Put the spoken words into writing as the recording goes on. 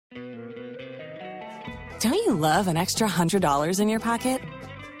Don't you love an extra $100 in your pocket?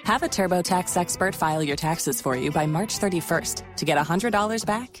 Have a TurboTax expert file your taxes for you by March 31st to get $100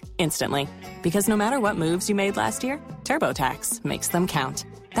 back instantly. Because no matter what moves you made last year, TurboTax makes them count.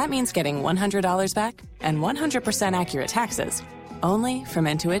 That means getting $100 back and 100% accurate taxes, only from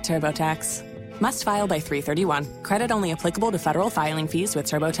Intuit TurboTax. Must file by 3/31. Credit only applicable to federal filing fees with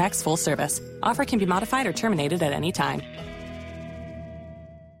TurboTax full service. Offer can be modified or terminated at any time.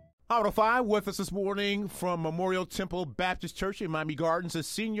 Auto 5 with us this morning from Memorial Temple Baptist Church in Miami Gardens is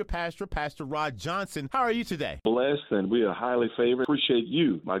Senior Pastor, Pastor Rod Johnson. How are you today? Blessed, and we are highly favored. Appreciate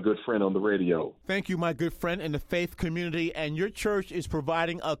you, my good friend on the radio. Thank you, my good friend in the faith community. And your church is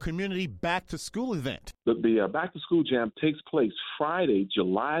providing a community back-to-school event. The back-to-school jam takes place Friday,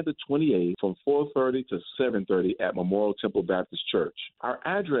 July the 28th from 4:30 to 7:30 at Memorial Temple Baptist Church. Our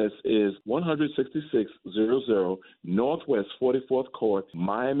address is 16600 Northwest 44th Court,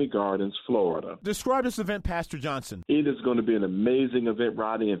 Miami Gardens, Florida. Describe this event, Pastor Johnson. It is going to be an amazing event,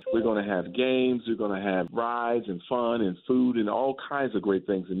 Rodney. And we're going to have games, we're going to have rides and fun and food and all kinds of great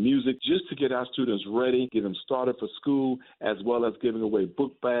things and music just to get our students ready, get them started for school, as well as giving away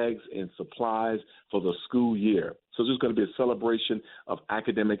book bags and supplies for the school year. So this is going to be a celebration of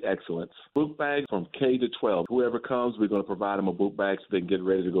academic excellence. Book bags from K to 12. Whoever comes, we're going to provide them a book bag so they can get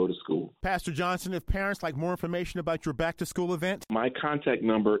ready to go to school. Pastor Johnson, if parents like more information about your back-to-school event? My contact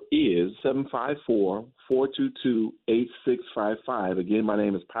number is 754-422-8655. Again, my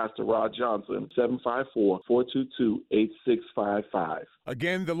name is Pastor Rod Johnson, 754-422-8655.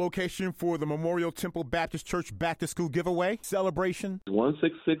 Again, the location for the Memorial Temple Baptist Church back-to-school giveaway celebration?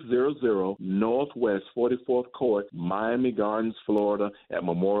 16600 Northwest 44th Court, Miami Gardens, Florida, at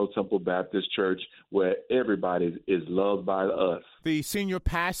Memorial Temple Baptist Church, where everybody is loved by us. The senior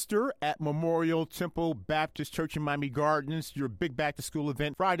pastor at Memorial Temple Baptist Church in Miami Gardens, your big back-to-school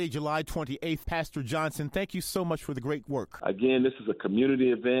event, Friday, July 28th. Pastor Johnson, thank you so much for the great work. Again, this is a community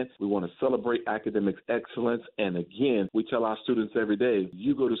event. We want to celebrate academic excellence. And again, we tell our students every day,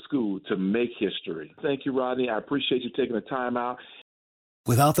 you go to school to make history. Thank you, Rodney. I appreciate you taking the time out.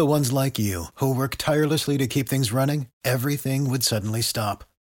 Without the ones like you, who work tirelessly to keep things running, everything would suddenly stop.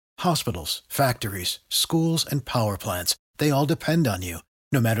 Hospitals, factories, schools, and power plants, they all depend on you.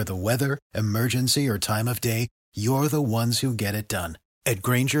 No matter the weather, emergency, or time of day, you're the ones who get it done. At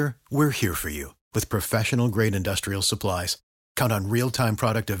Grainger, we're here for you with professional-grade industrial supplies. Count on real-time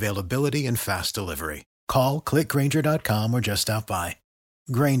product availability and fast delivery. Call, click Grainger.com, or just stop by.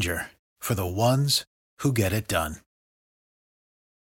 Grainger, for the ones who get it done.